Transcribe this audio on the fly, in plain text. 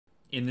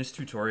In this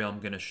tutorial, I'm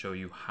going to show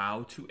you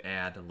how to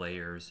add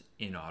layers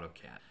in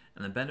AutoCAD.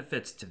 And the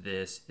benefits to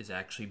this is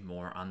actually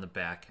more on the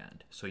back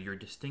end. So you're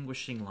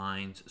distinguishing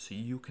lines so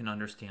you can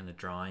understand the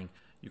drawing.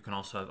 You can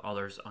also have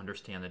others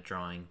understand the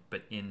drawing,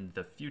 but in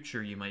the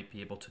future, you might be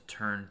able to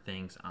turn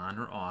things on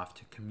or off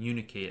to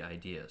communicate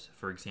ideas.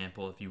 For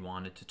example, if you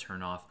wanted to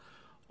turn off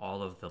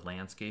all of the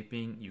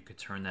landscaping, you could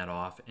turn that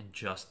off and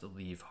just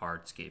leave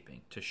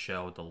hardscaping to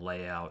show the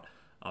layout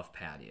of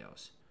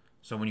patios.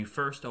 So when you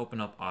first open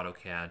up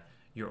AutoCAD,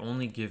 you're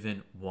only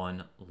given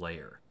one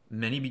layer.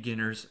 Many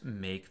beginners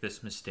make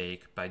this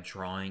mistake by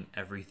drawing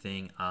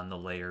everything on the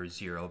layer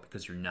 0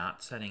 because you're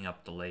not setting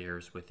up the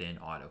layers within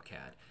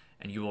AutoCAD.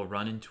 And you will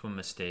run into a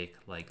mistake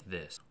like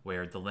this,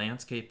 where the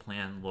landscape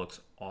plan looks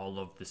all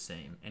of the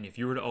same. And if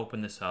you were to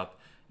open this up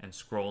and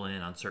scroll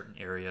in on certain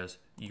areas,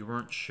 you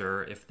weren't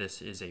sure if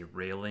this is a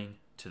railing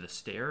to the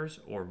stairs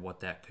or what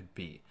that could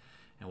be.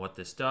 And what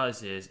this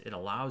does is it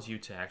allows you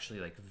to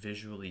actually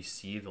visually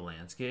see the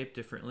landscape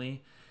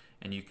differently.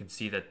 And you can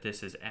see that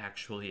this is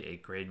actually a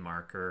grade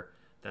marker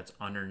that's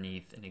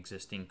underneath an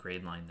existing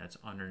grade line that's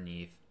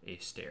underneath a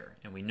stair.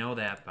 And we know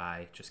that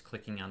by just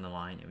clicking on the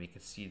line, and we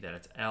can see that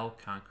it's L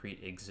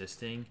concrete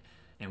existing.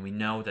 And we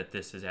know that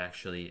this is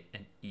actually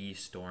an E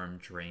storm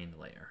drain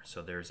layer.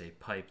 So there's a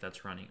pipe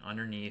that's running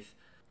underneath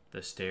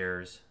the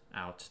stairs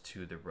out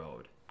to the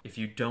road. If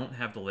you don't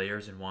have the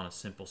layers and want a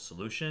simple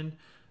solution,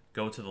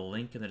 go to the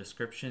link in the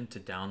description to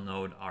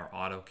download our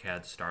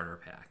AutoCAD starter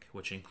pack,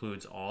 which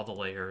includes all the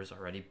layers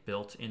already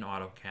built in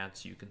AutoCAD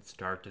so you can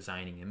start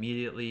designing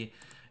immediately.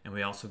 And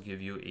we also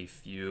give you a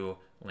few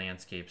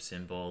landscape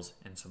symbols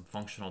and some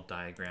functional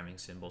diagramming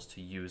symbols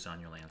to use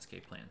on your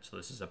landscape plan. So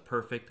this is a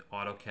perfect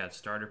AutoCAD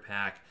starter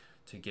pack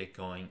to get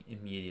going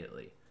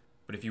immediately.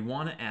 But if you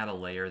want to add a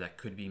layer that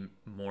could be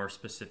more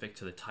specific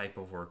to the type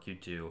of work you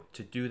do,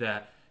 to do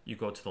that, you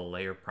go to the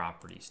Layer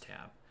Properties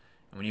tab.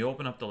 And when you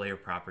open up the Layer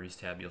Properties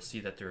tab, you'll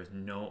see that there is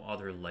no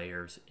other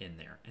layers in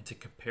there. And to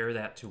compare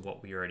that to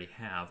what we already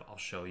have, I'll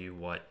show you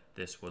what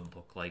this would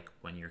look like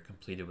when you're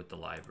completed with the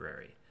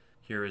library.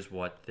 Here is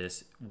what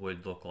this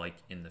would look like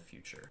in the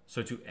future.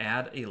 So to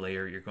add a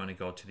layer, you're going to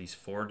go to these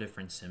 4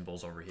 different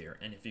symbols over here.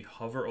 And if you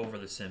hover over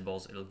the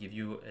symbols, it'll give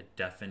you a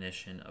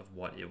definition of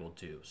what it will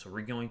do. So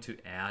we're going to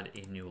add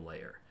a new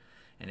layer.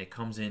 And it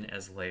comes in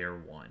as layer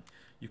 1.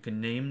 You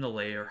can name the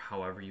layer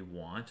however you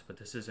want, but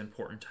this is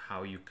important to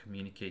how you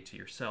communicate to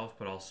yourself,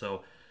 but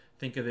also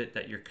think of it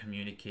that you're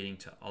communicating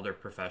to other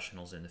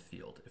professionals in the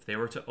field. If they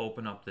were to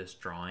open up this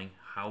drawing,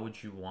 how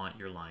would you want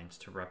your lines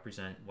to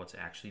represent what's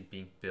actually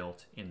being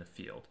built in the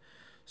field?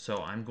 So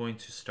I'm going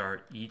to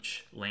start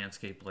each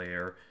landscape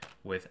layer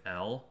with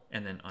L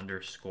and then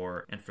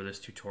underscore. And for this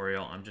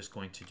tutorial, I'm just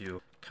going to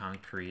do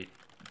concrete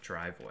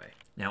driveway.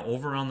 Now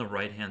over on the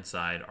right hand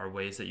side are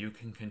ways that you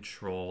can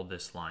control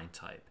this line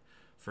type.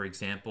 For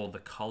example, the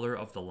color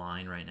of the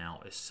line right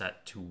now is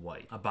set to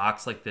white. A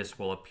box like this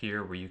will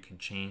appear where you can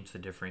change the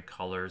different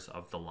colors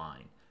of the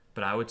line.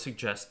 But I would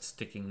suggest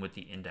sticking with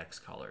the index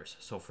colors.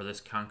 So for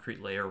this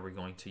concrete layer, we're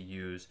going to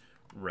use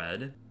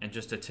red. And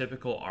just a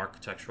typical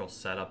architectural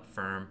setup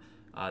firm,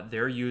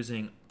 they're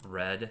using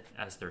red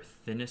as their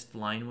thinnest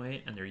line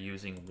weight, and they're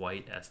using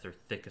white as their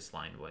thickest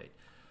line weight.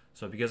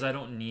 So because I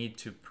don't need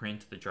to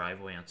print the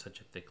driveway on such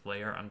a thick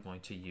layer, I'm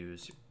going to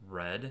use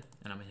red,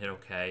 and I'm going to hit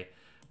OK.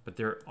 But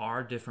there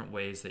are different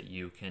ways that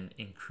you can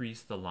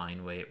increase the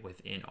line weight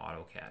within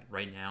AutoCAD.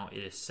 Right now it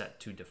is set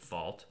to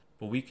default,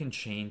 but we can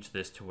change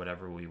this to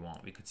whatever we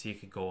want. We could see it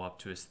could go up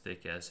to as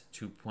thick as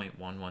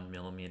 2.11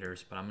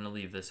 millimeters, but I'm going to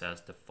leave this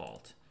as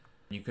default.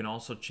 You can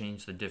also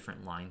change the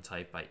different line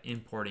type by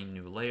importing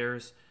new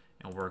layers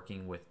and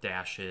working with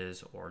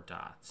dashes or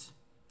dots.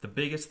 The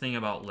biggest thing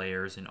about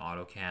layers in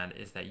AutoCAD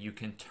is that you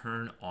can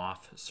turn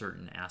off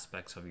certain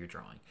aspects of your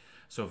drawing.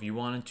 So if you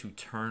wanted to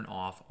turn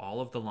off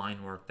all of the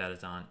line work that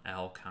is on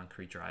L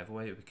concrete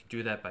driveway, we could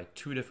do that by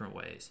 2 different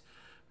ways.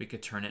 We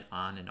could turn it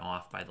on and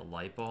off by the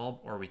light bulb,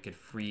 or we could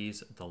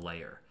freeze the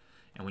layer.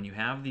 And when you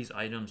have these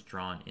items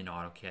drawn in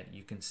AutoCAD,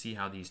 you can see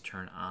how these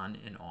turn on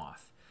and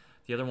off.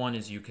 The other one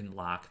is you can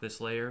lock this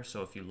layer.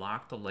 So if you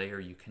lock the layer,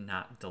 you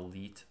cannot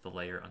delete the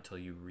layer until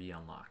you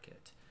re-unlock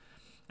it.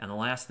 And the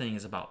last thing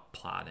is about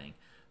plotting.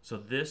 So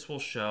this will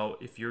show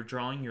if you're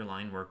drawing your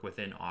line work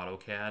within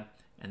AutoCAD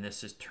and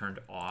this is turned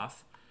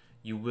off,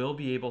 you will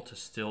be able to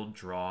still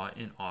draw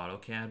in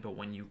AutoCAD, but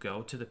when you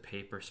go to the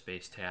Paper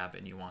Space tab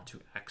and you want to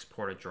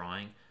export a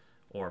drawing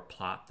or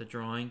plot the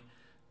drawing,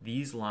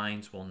 these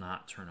lines will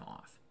not turn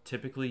off.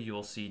 Typically,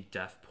 you'll see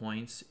def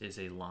points is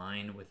a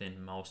line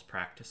within most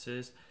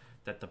practices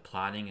that the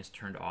plotting is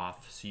turned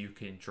off, so you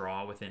can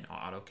draw within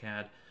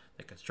AutoCAD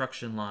the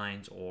construction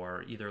lines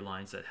or either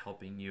lines that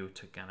helping you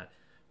to kind of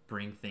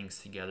bring things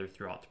together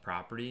throughout the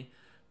property.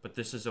 But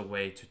this is a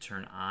way to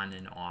turn on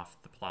and off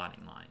the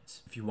plotting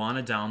lines. If you want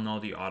to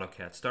download the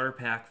AutoCAD Starter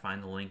Pack,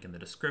 find the link in the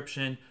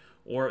description.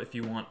 Or if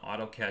you want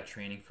AutoCAD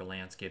training for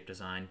landscape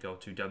design, go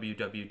to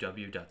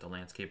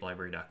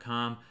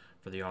www.thelandscapelibrary.com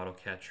for the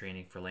AutoCAD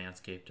training for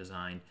landscape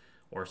design,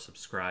 or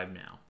subscribe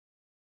now.